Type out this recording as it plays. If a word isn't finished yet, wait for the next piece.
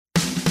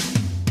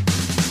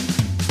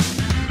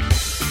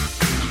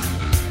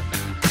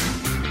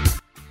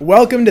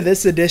Welcome to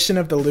this edition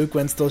of the Luke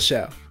Winstall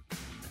Show.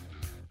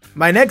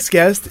 My next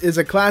guest is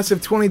a class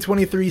of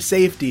 2023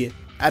 safety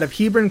out of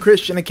Hebron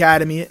Christian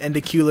Academy in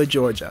Decula,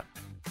 Georgia.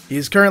 He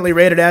is currently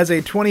rated as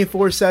a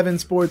 24/7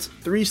 Sports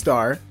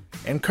 3-star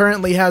and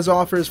currently has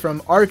offers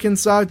from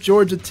Arkansas,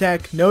 Georgia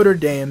Tech, Notre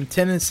Dame,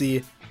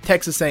 Tennessee,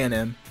 Texas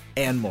A&M,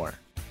 and more.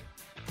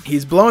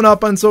 He's blown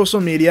up on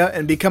social media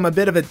and become a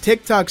bit of a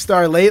TikTok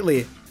star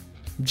lately.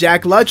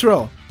 Jack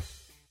Luttrell.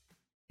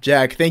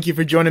 Jack, thank you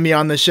for joining me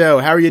on the show.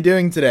 How are you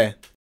doing today?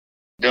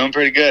 Doing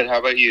pretty good. How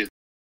about you?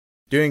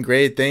 Doing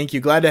great, thank you.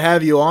 Glad to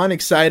have you on.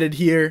 Excited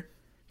here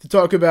to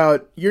talk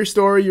about your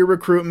story, your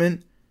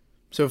recruitment.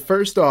 So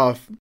first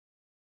off,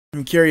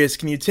 I'm curious,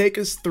 can you take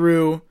us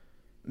through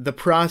the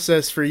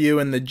process for you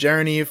and the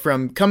journey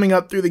from coming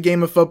up through the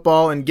game of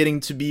football and getting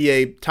to be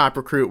a top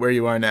recruit where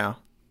you are now?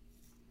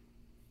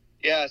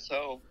 Yeah,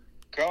 so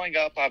growing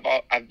up,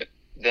 I've been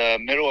the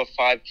middle of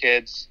 5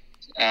 kids,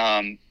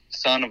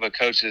 son of a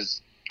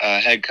coach's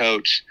head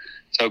coach.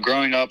 So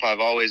growing up, I've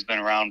always been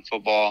around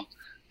football,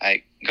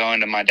 like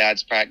going to my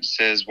dad's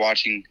practices,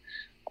 watching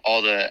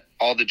all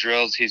the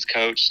drills he's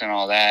coached and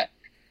all that.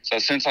 So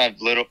since I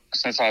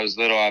was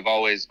little, I've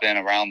always been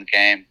around the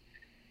game.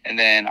 And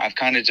then I've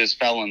kind of just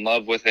fell in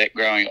love with it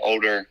growing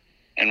older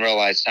and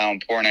realized how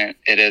important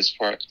it is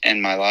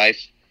in my life,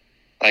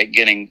 like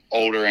getting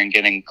older and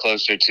getting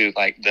closer to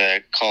like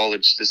the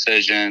college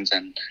decisions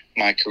and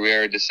my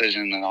career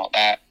decision and all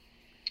that.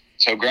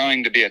 So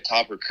growing to be a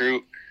top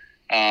recruit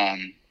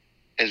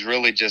is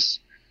really just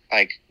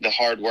like the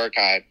hard work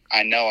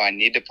I know I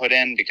need to put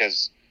in,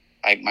 because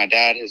like my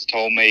dad has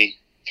told me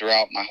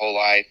throughout my whole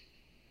life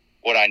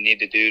what I need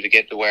to do to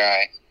get to where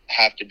I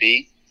have to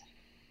be.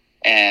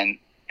 And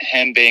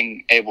him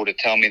being able to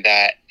tell me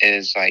that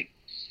is like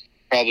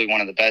probably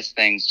one of the best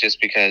things, just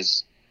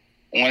because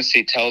once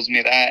he tells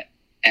me that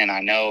and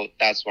I know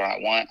that's what I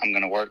want, I'm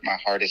going to work my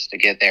hardest to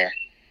get there.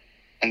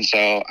 And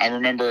so I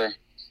remember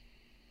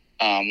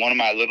one of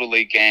my Little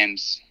League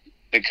games,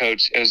 the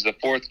coach, it was the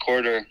fourth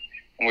quarter,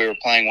 and we were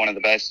playing one of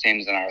the best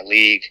teams in our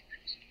league.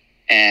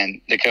 And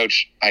the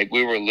coach, like,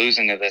 we were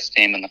losing to this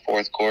team in the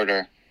fourth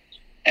quarter.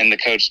 And the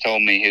coach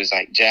told me, he was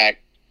like, "Jack,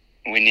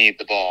 we need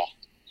the ball."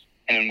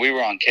 And then we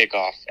were on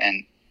kickoff,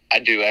 and I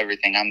do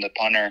everything. I'm the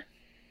punter,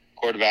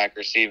 quarterback,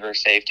 receiver,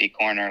 safety,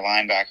 corner,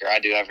 linebacker. I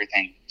do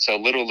everything. So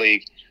Little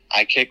League,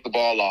 I kick the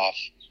ball off,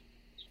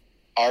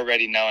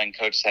 already knowing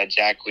coach said,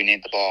 "Jack, we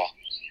need the ball."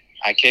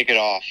 I kick it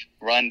off,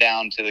 run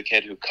down to the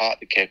kid who caught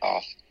the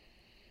kickoff,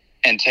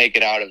 and take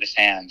it out of his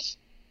hands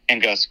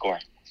and go score.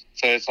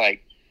 So it's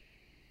like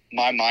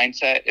my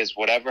mindset is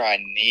whatever I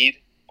need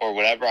or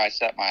whatever I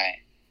set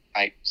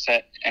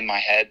in my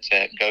head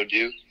to go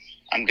do,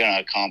 I'm going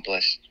to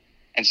accomplish.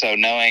 And so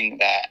knowing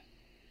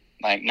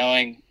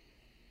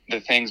the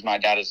things my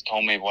dad has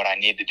told me what I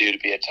need to do to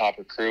be a top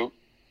recruit,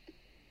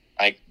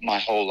 like my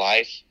whole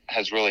life,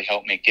 has really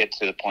helped me get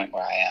to the point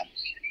where I am.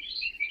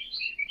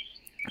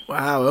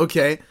 Wow,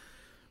 okay.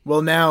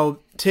 Well, now,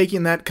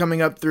 taking that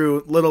coming up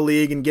through Little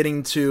League and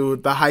getting to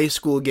the high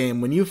school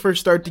game, when you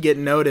first start to get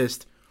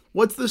noticed,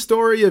 what's the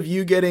story of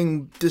you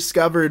getting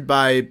discovered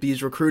by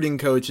these recruiting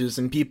coaches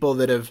and people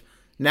that have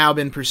now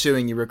been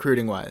pursuing you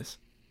recruiting-wise?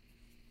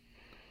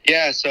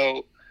 Yeah,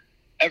 so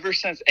ever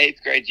since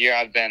 8th grade year,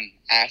 I've been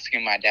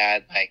asking my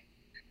dad, like,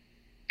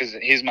 because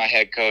he's my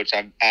head coach,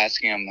 I'm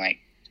asking him, like,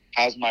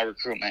 how's my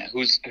recruitment?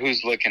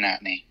 Who's looking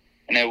at me?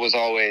 And it was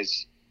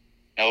always,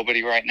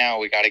 nobody right now.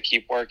 We got to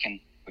keep working.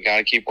 We got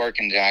to keep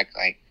working, Jack.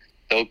 Like,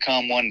 they'll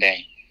come one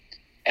day.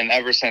 And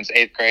ever since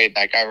 8th grade,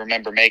 like, I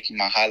remember making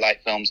my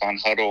highlight films on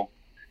Huddle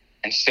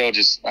and still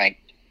just, like,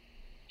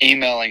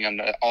 emailing them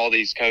to all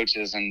these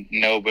coaches and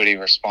nobody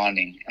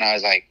responding. And I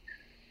was like,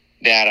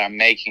 "Dad, I'm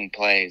making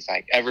plays."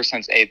 Like, ever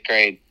since 8th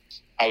grade,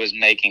 I was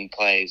making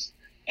plays.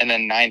 And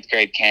then 9th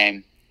grade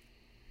came,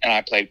 and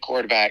I played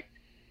quarterback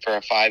for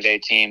a 5A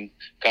team,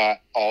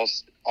 got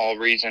all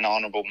region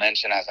honorable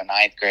mention as a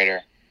 9th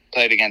grader,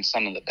 played against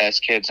some of the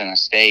best kids in the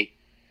state,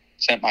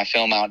 sent my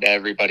film out to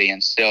everybody,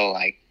 and still,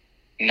 like,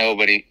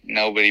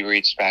 nobody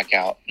reached back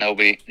out. No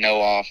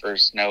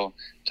offers, no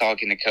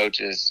talking to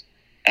coaches.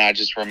 And I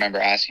just remember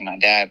asking my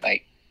dad,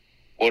 like,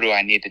 what do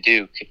I need to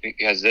do?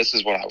 Because this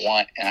is what I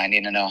want, and I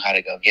need to know how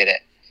to go get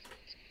it.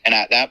 And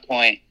at that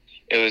point,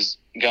 it was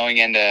going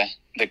into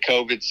the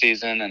COVID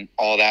season and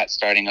all that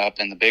starting up.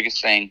 And the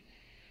biggest thing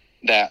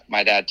that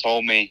my dad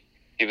told me,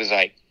 he was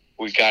like,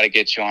 "We've got to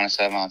get you on a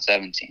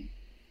 7-on-7 team."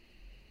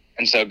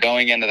 And so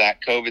going into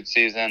that COVID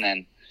season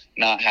and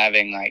not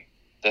having like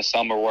the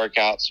summer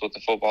workouts with the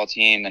football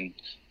team and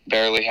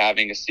barely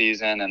having a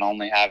season and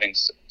only having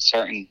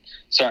certain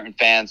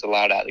fans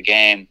allowed at the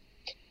game,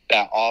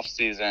 that off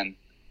season,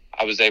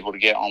 I was able to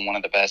get on one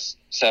of the best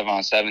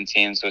 7-on-7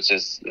 teams, which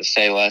is the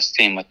Say Less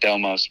team with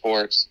Domo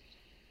Sports.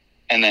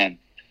 And then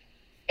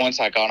once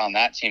I got on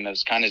that team, it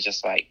was kind of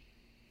just like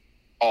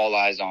all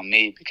eyes on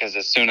me, because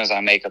as soon as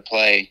I make a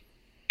play,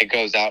 it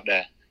goes out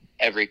to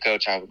every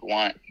coach I would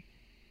want.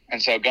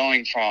 And so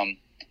going from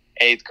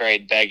 8th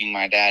grade begging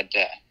my dad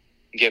to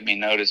get me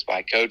noticed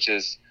by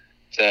coaches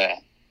to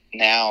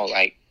now,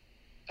 like,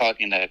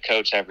 talking to a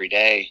coach every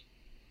day,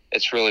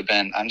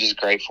 I'm just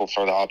grateful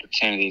for the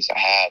opportunities I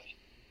have.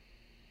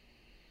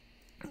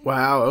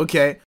 Wow,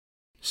 okay.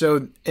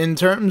 So in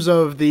terms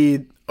of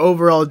the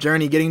overall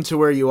journey getting to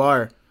where you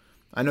are,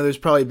 I know there's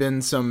probably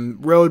been some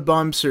road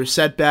bumps or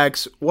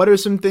setbacks. What are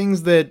some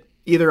things that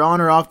either on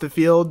or off the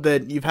field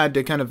that you've had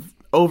to kind of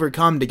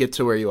overcome to get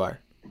to where you are?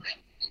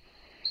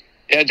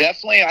 Yeah,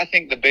 definitely. I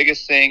think the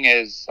biggest thing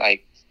is,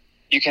 like,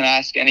 you can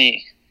ask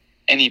any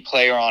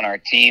player on our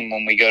team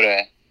when we go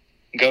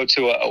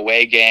to a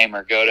away game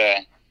or go to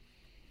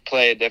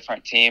play a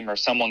different team, or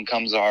someone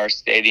comes to our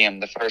stadium,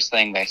 the first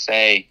thing they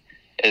say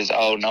is,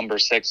 "Oh, number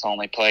 6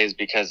 only plays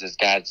because his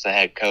dad's the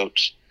head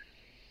coach."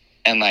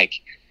 And like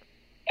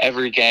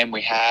every game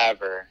we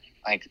have, or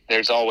like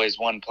there's always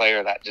one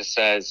player that just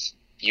says,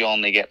 "You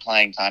only get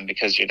playing time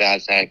because your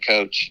dad's the head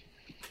coach."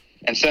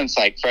 And since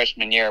like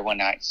freshman year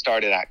when I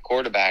started at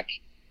quarterback,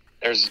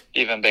 there's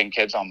even been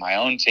kids on my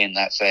own team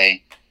that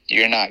say,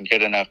 "You're not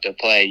good enough to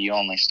play. You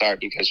only start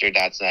because your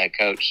dad's the head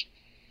coach."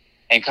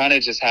 And kind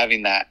of just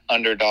having that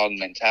underdog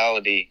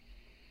mentality,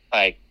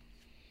 like,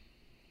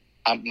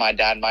 my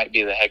dad might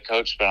be the head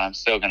coach, but I'm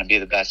still going to be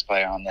the best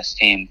player on this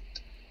team.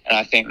 And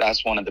I think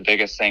that's one of the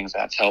biggest things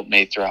that's helped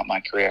me throughout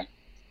my career.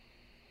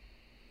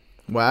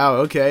 Wow,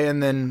 okay.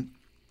 And then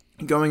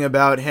going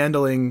about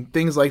handling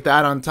things like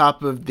that on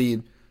top of the,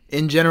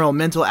 in general,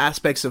 mental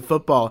aspects of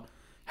football,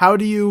 how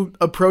do you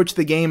approach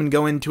the game and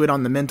go into it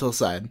on the mental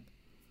side?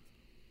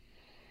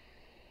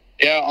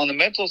 Yeah, on the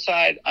mental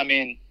side, I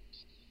mean,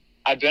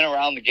 I've been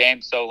around the game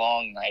so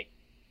long. Like,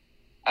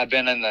 I've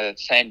been in the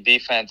same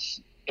defense.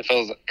 It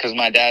feels, because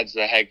my dad's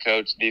the head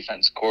coach,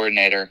 defense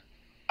coordinator.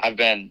 I've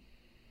been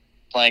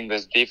playing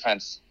this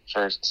defense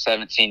for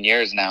 17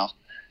 years now,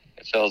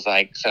 it feels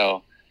like.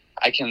 So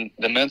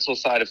the mental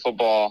side of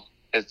football,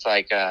 it's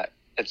like,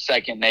 it's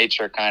second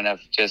nature, kind of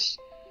just,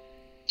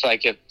 it's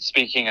like if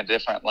speaking a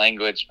different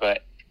language,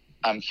 but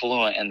I'm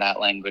fluent in that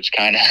language,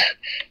 kind of.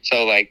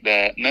 So like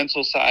the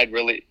mental side,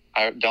 really,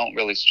 I don't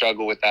really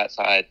struggle with that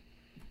side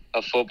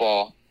of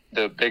football.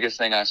 The biggest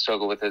thing I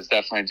struggle with is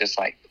definitely just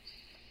like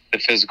the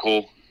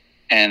physical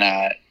and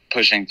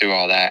pushing through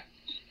all that.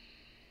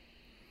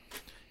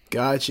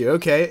 Gotcha.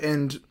 Okay.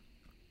 And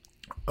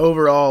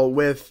overall,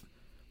 with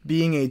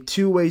being a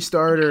two-way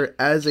starter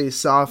as a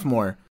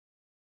sophomore,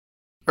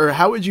 or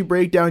how would you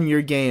break down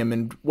your game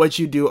and what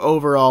you do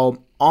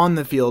overall on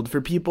the field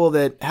for people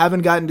that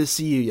haven't gotten to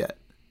see you yet?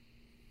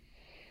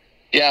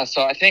 Yeah,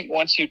 so I think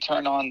once you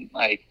turn on,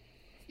 like,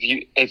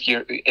 if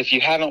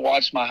you haven't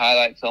watched my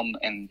highlight film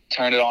and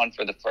turn it on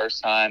for the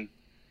first time,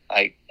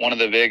 like, one of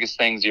the biggest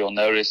things you'll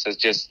notice is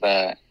just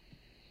the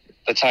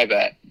type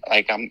of,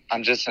 like,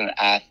 I'm just an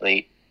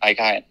athlete. Like,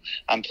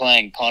 I'm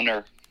playing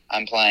punter,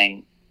 I'm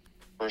playing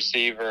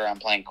receiver, I'm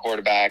playing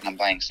quarterback, I'm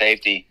playing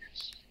safety,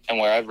 and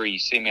wherever you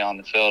see me on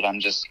the field, I'm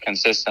just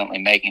consistently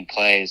making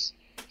plays.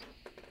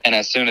 And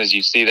as soon as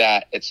you see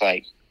that, it's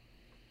like,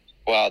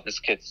 wow, this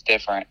kid's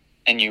different.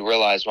 And you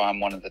realize why I'm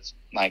one of the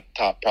like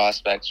top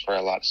prospects for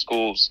a lot of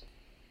schools.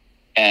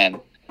 And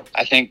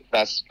I think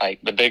that's like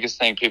the biggest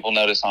thing people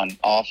notice on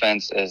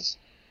offense is,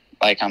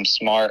 like, I'm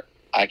smart.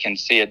 I can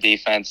see a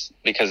defense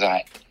because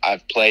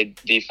I've played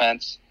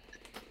defense.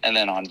 And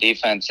then on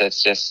defense,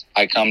 it's just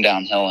I come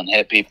downhill and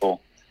hit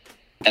people.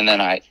 And then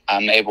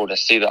I'm able to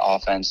see the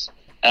offense.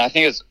 And I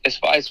think it's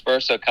vice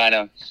versa, kind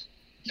of,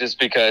 just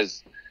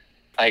because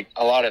like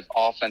a lot of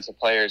offensive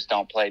players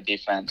don't play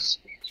defense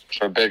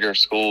for bigger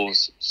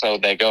schools, so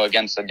they go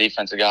against a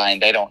defensive guy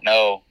and they don't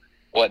know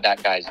what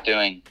that guy's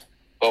doing.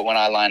 But when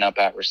I line up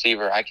at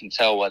receiver, I can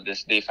tell what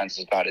this defense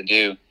is about to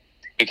do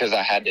because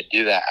I had to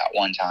do that at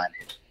one time.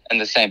 And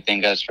the same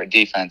thing goes for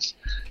defense.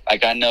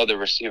 Like, I know the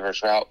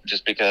receiver's route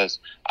just because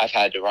I've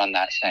had to run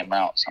that same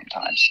route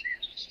sometimes.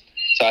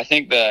 So I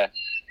think the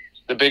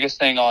biggest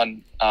thing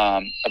on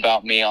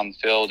about me on the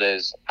field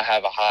is I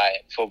have a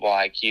high football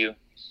IQ,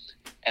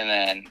 and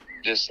then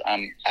just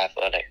I'm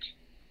athletic.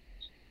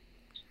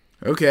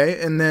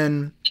 Okay, and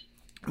then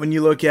when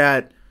you look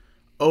at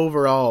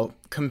overall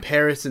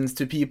comparisons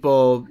to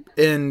people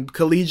in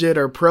collegiate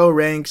or pro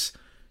ranks,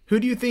 who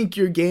do you think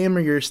your game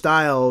or your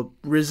style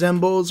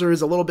resembles or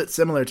is a little bit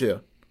similar to?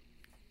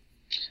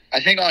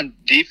 I think on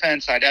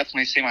defense, I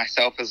definitely see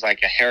myself as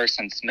like a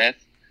Harrison Smith,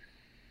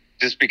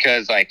 just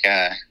because like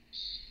a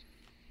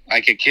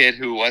kid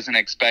who wasn't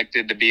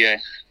expected to be a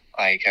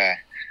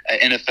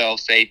NFL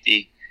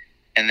safety,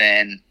 and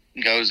then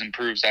goes and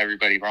proves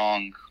everybody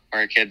wrong,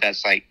 or a kid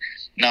that's like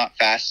not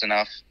fast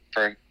enough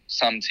for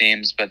some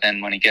teams, but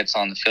then when he gets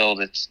on the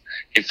field,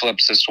 he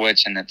flips the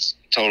switch and it's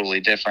totally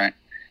different.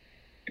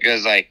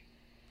 Because like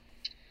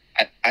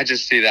I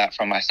just see that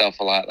from myself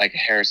a lot, like a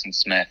Harrison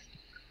Smith.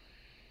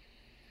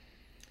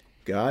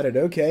 Got it.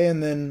 Okay.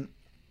 And then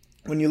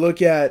when you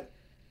look at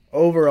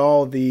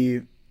overall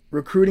the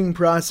recruiting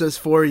process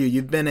for you,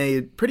 you've been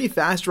a pretty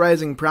fast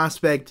rising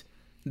prospect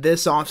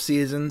this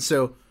offseason.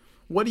 So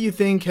what do you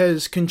think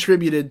has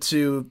contributed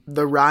to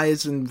the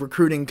rise in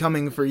recruiting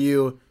coming for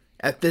you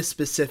at this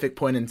specific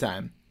point in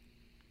time?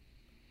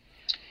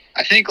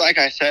 I think, like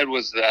I said,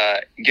 was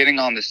getting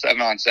on the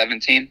 7-on-7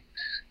 team,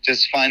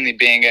 just finally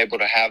being able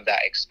to have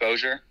that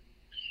exposure.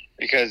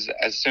 Because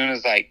as soon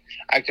as I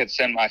could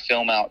send my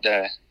film out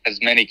to as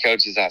many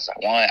coaches as I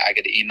want, I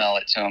could email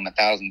it to them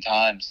 1,000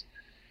 times.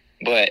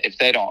 But if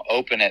they don't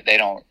open it, they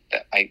don't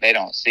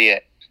see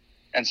it.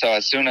 And so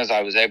as soon as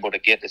I was able to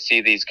get to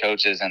see these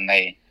coaches and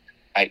they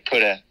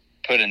put a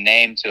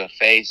name to a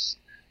face,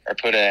 or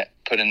put a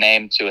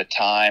name to a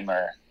time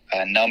or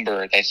a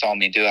number they saw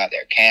me do at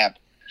their camp,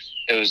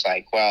 it was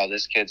like, wow,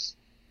 this kid's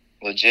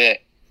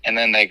legit. And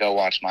then they go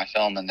watch my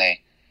film, and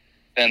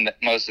then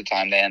most of the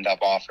time they end up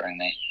offering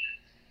me.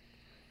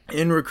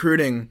 In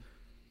recruiting,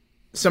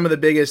 some of the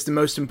biggest and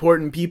most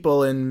important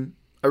people in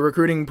a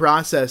recruiting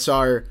process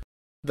are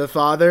the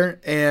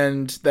father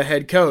and the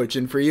head coach.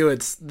 And for you,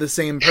 it's the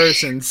same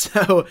person.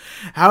 So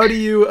how do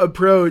you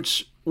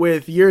approach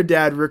with your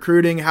dad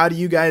recruiting? How do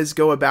you guys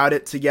go about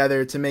it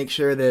together to make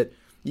sure that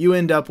you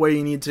end up where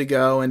you need to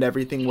go and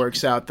everything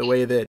works out the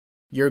way that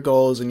your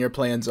goals and your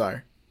plans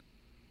are?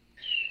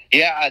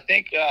 Yeah, I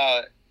think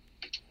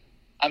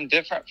I'm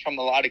different from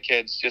a lot of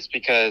kids just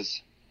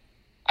because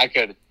I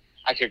could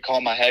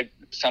call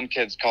some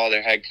kids call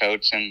their head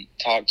coach and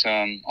talk to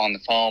him on the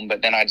phone,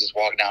 but then I just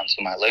walk down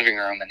to my living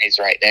room and he's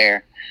right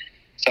there.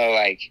 So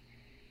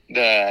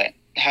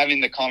having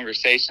the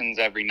conversations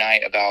every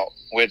night about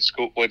which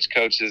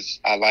coaches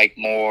I like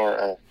more,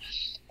 or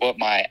what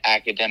my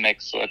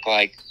academics look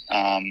like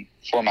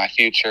for my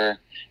future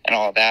and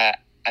all that,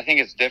 I think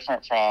it's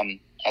different from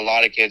a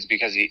lot of kids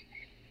because he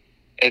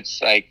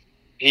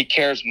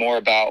cares more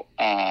about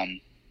my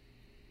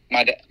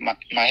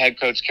head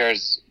coach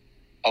cares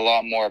a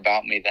lot more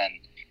about me than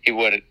he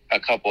would a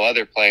couple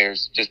other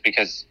players, just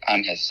because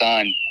I'm his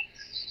son.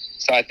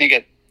 So I think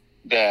I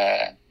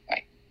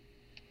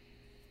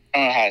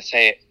don't know how to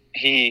say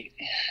it.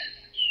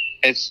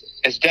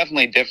 It's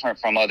definitely different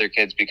from other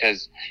kids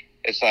because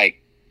it's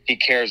like he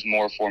cares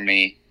more for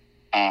me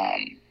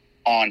on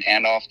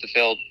and off the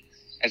field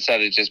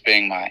instead of just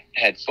being my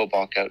head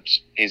football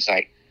coach. He's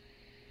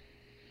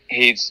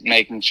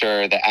making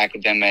sure the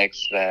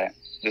academics,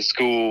 the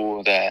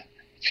school, the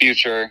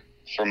future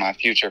for my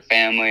future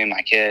family,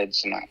 my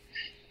kids, my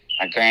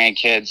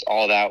grandkids,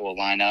 all that will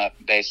line up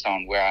based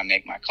on where I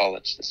make my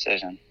college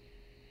decision.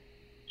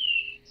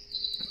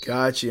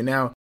 Gotcha.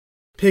 Now,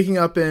 picking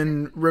up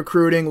in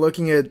recruiting,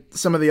 looking at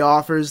some of the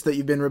offers that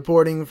you've been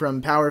reporting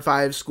from Power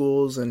 5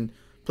 schools and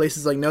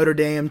places like Notre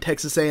Dame,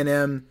 Texas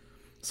A&M,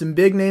 some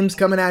big names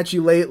coming at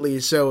you lately.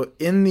 So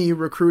in the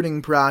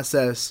recruiting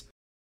process,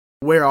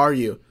 where are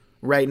you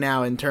right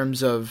now in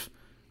terms of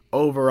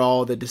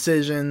overall the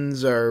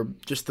decisions or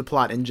just the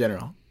plot in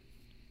general?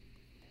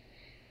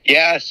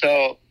 Yeah,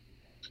 so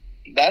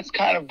that's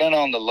kind of been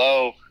on the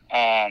low.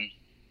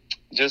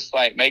 Just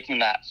like making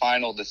that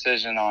final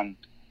decision on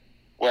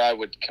where I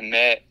would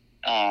commit,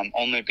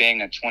 only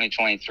being a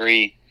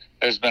 2023,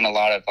 there's been a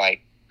lot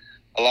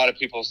of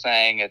people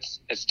saying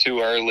it's too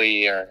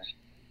early or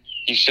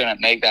you shouldn't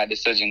make that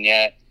decision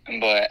yet.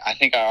 But I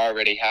think I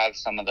already have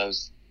some of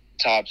those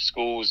top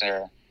schools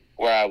there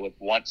where I would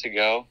want to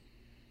go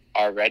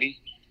already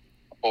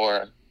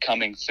or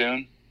coming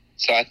soon.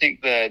 So I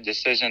think the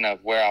decision of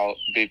where I'll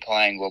be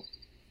playing will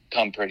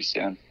come pretty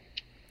soon.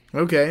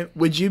 Okay.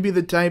 Would you be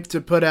the type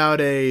to put out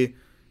a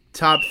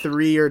top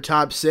 3 or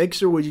top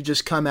 6, or would you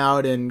just come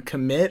out and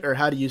commit, or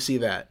how do you see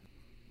that?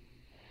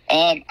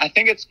 I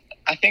think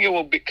it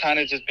will be kind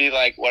of just be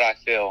like what I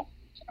feel.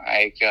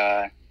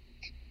 I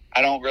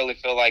don't really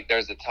feel like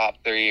there's a top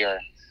 3 or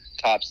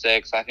top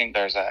 6. I think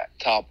there's a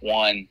top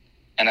 1.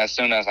 And as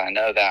soon as I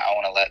know that, I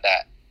want to let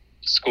that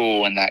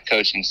school and that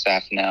coaching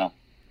staff know.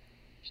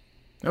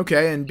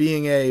 Okay, and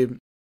being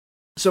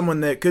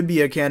someone that could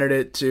be a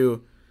candidate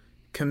to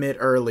commit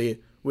early,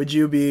 would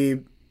you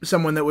be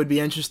someone that would be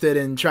interested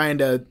in trying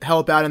to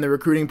help out in the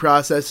recruiting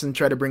process and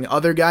try to bring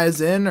other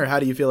guys in, or how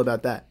do you feel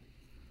about that?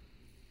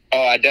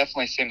 Oh, I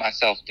definitely see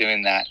myself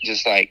doing that.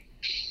 Just like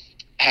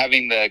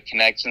having the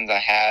connections I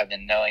have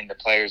and knowing the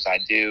players I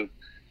do,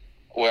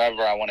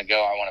 wherever I want to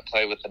go, I want to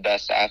play with the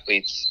best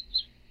athletes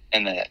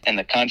in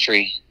the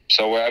country.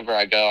 So wherever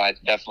I go, I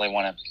definitely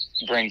want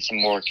to bring some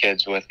more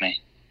kids with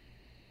me.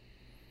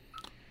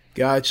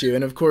 Got you.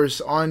 And of course,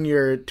 on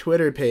your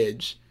Twitter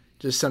page,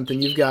 just something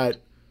you've got,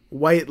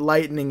 White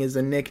Lightning is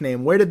a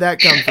nickname. Where did that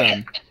come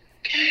from?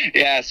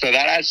 Yeah, so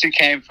that actually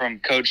came from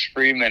Coach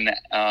Freeman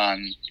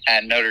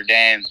at Notre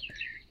Dame.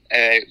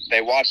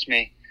 They watched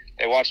me.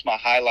 They watched my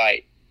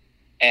highlight,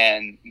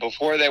 and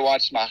before they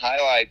watched my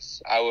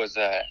highlights, I was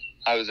a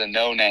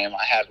no-name.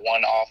 I had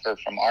one offer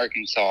from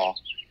Arkansas,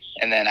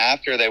 and then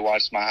after they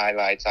watched my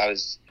highlights, I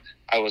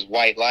was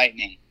White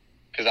Lightning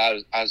because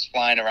I was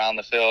flying around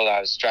the field.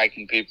 I was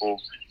striking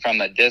people from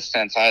a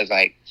distance. I was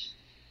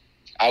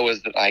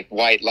like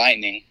White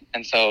Lightning.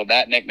 And so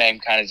that nickname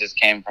kind of just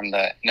came from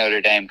the Notre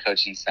Dame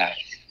coaching staff.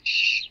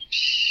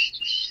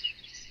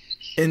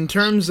 In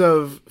terms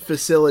of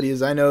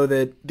facilities, I know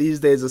that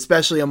these days,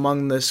 especially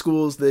among the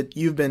schools that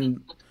you've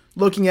been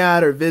looking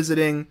at or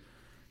visiting,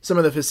 some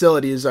of the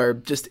facilities are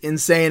just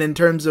insane in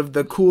terms of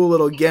the cool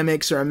little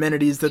gimmicks or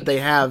amenities that they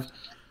have.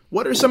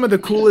 What are some of the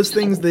coolest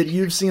things that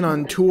you've seen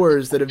on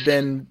tours that have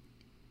been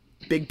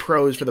big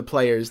pros for the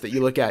players that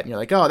you look at and you're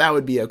like, oh, that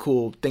would be a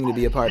cool thing to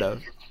be a part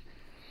of?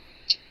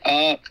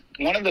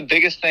 One of the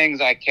biggest things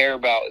I care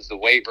about is the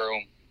weight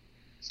room.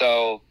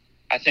 So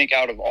I think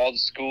out of all the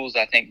schools,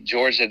 I think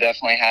Georgia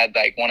definitely had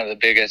like one of the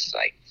biggest,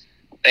 like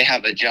they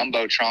have a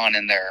jumbotron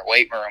in their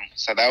weight room.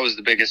 So that was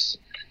the biggest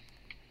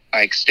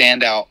like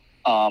standout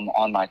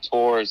on my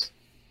tours.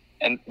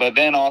 But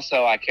then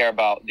also I care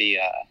about the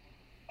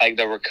like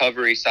the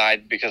recovery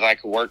side, because I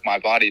could work my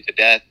body to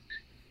death,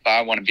 but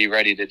I want to be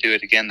ready to do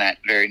it again that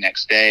very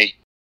next day.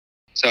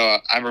 So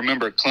I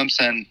remember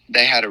Clemson,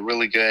 they had a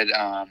really good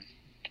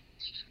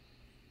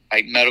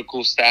like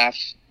medical staff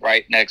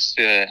right next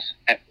to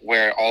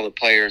where all the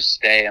players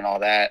stay and all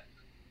that.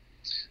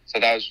 So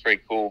that was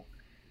pretty cool.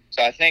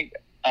 So I think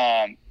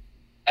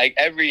like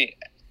every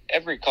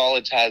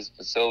college has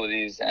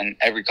facilities and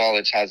every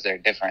college has their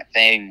different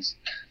things.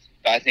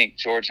 But I think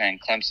Georgia and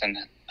Clemson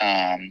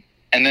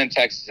and then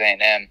Texas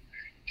A&M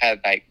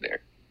had like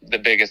the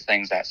biggest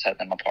things that set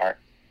them apart.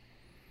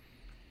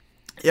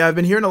 Yeah, I've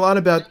been hearing a lot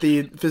about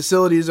the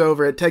facilities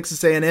over at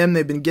Texas A&M.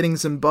 They've been getting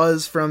some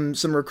buzz from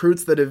some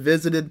recruits that have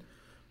visited.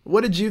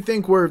 What did you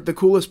think were the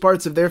coolest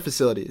parts of their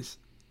facilities?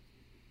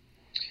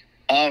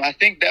 I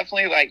think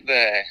definitely like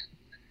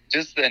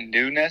just the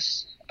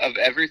newness of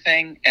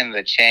everything and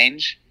the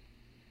change.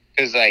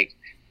 Because like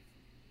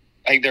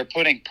they're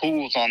putting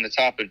pools on the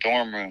top of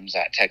dorm rooms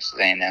at Texas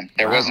A&M.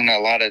 There Wow. wasn't a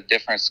lot of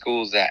different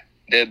schools that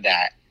did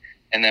that.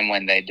 And then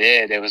when they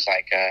did, it was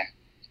like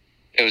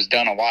it was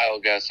done a while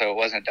ago, so it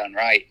wasn't done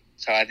right.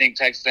 So I think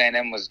Texas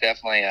A&M was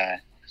definitely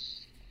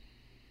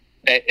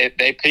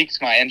they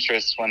piqued my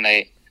interest when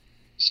they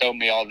showed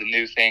me all the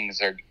new things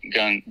they're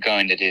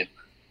going to do.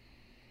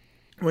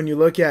 When you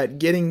look at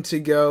getting to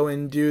go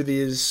and do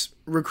these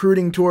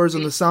recruiting tours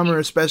in the summer,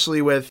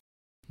 especially with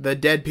the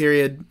dead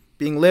period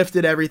being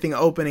lifted, everything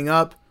opening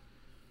up,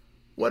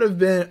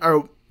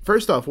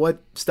 first off,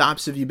 what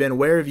stops have you been?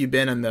 Where have you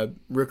been in the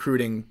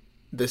recruiting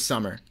this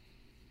summer?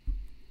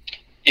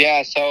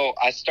 Yeah, so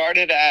I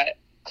started at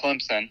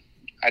Clemson.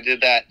 I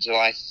did that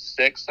July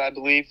 6th, I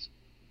believe.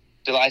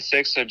 July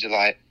 6th or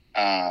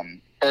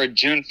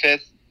June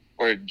 5th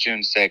or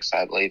June 6th,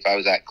 I believe. I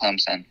was at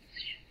Clemson.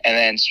 And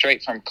then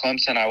straight from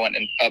Clemson, I went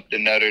up to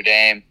Notre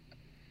Dame.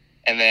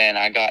 And then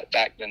I got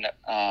back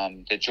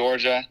to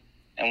Georgia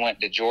and went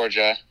to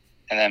Georgia.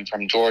 And then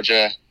from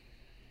Georgia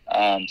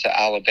to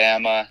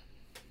Alabama.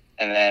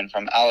 And then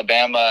from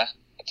Alabama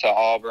to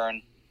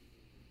Auburn.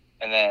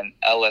 And then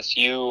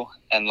LSU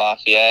and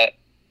Lafayette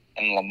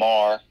and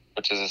Lamar,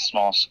 which is a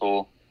small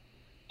school.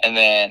 And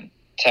then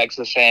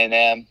Texas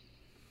A&M,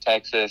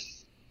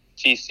 Texas,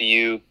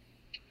 TCU,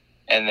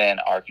 and then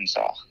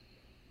Arkansas.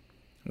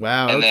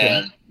 Wow, and okay.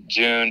 then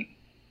June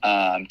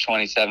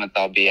 27th,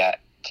 I'll be at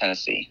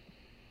Tennessee.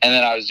 And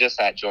then I was just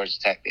at Georgia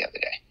Tech the other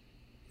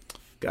day.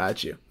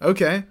 Got you.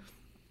 Okay.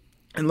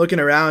 And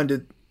looking around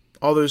at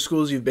all those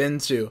schools you've been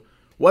to,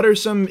 what are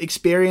some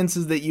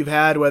experiences that you've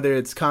had, whether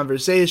it's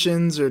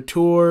conversations or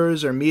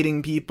tours or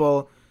meeting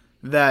people,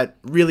 that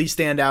really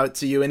stand out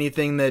to you?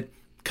 Anything that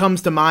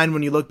comes to mind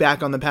when you look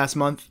back on the past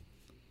month?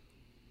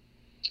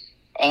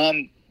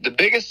 The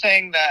biggest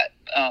thing that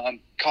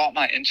caught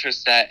my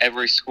interest at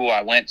every school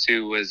I went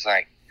to was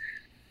like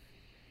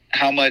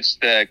how much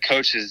the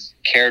coaches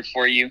cared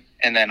for you.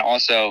 And then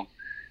also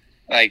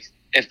like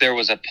if there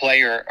was a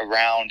player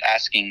around,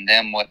 asking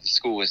them what the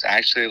school was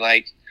actually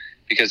like,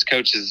 because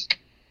coaches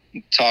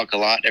talk a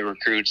lot to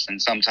recruits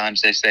and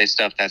sometimes they say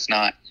stuff that's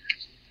not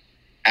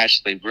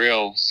actually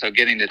real. So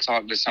getting to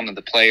talk to some of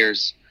the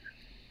players,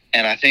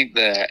 and I think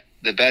the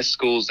best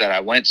schools that I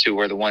went to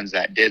were the ones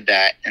that did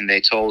that, and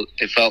it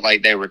felt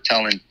like they were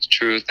telling the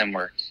truth and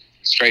were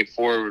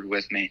straightforward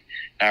with me,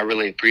 and I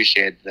really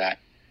appreciated that.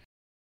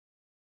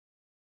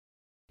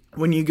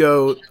 When you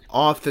go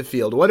off the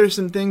field, what are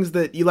some things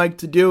that you like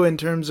to do in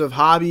terms of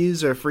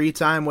hobbies or free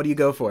time? What do you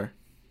go for?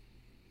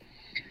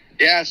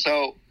 Yeah,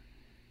 so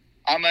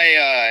I'm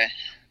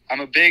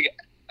a big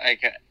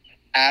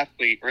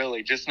athlete,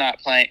 really, just not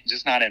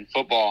in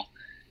football.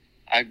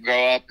 I grew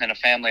up in a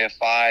family of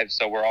 5,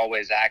 so we're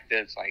always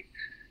active. Like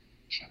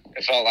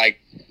it felt like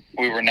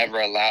we were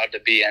never allowed to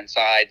be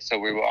inside, so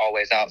we were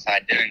always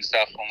outside doing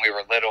stuff when we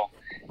were little,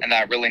 and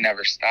that really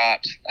never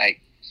stopped.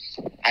 Like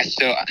I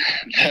still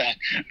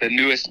the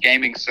newest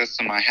gaming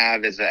system I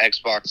have is the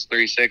Xbox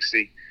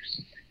 360,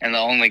 and the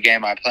only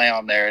game I play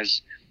on there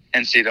is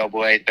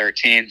NCAA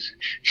 13.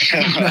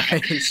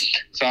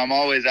 Nice. So I'm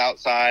always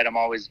outside. I'm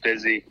always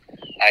busy,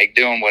 like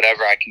doing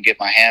whatever I can get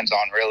my hands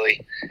on,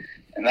 really.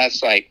 And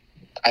that's like,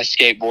 I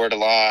skateboard a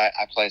lot.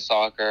 I play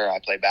soccer. I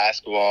play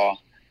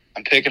basketball.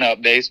 I'm picking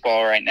up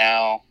baseball right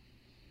now.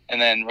 And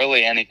then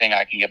really anything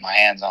I can get my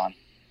hands on.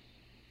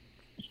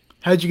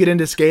 How'd you get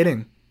into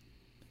skating?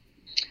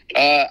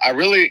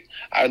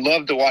 I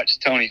love to watch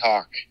Tony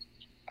Hawk.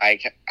 I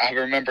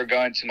remember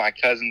going to my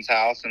cousin's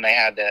house and they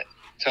had the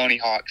Tony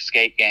Hawk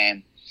skate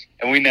game,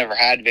 and we never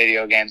had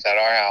video games at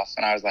our house.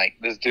 And I was like,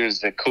 this dude's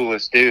the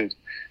coolest dude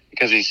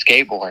because he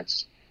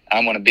skateboards.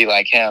 I want to be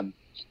like him.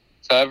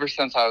 So ever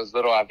since I was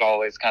little, I've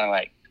always kind of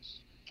like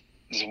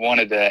just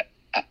wanted to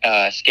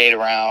skate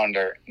around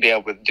or be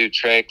able to do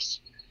tricks.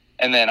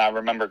 And then I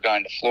remember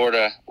going to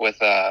Florida with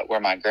where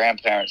my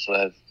grandparents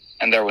live,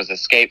 and there was a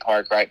skate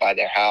park right by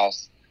their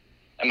house.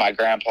 And my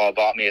grandpa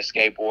bought me a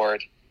skateboard,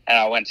 and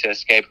I went to a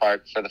skate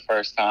park for the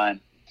first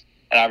time.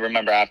 And I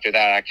remember after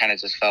that, I kind of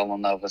just fell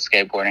in love with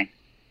skateboarding.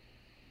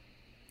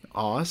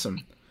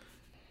 Awesome.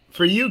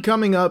 For you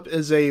coming up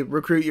as a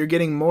recruit, you're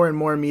getting more and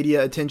more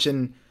media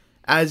attention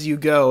as you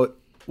go.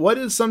 What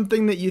is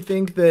something that you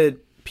think that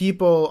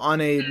people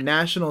on a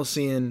national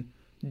scene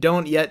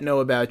don't yet know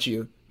about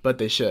you, but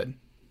they should?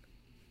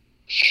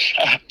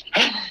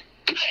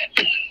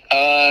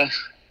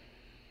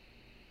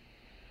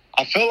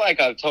 I feel like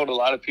I've told a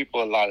lot of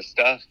people a lot of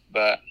stuff,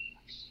 but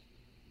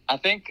I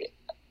think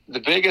the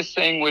biggest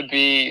thing would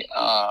be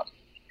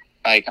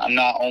like I'm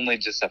not only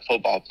just a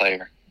football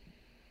player,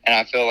 and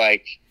I feel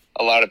like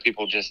a lot of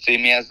people just see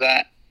me as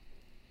that,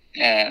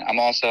 and I'm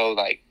also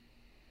like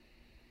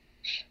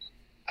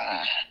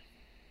I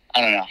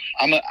don't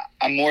know.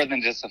 I'm more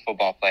than just a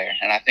football player,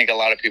 and I think a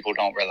lot of people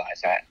don't realize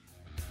that.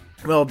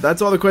 Well,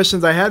 that's all the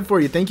questions I had for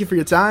you. Thank you for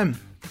your time.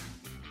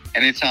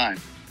 Anytime.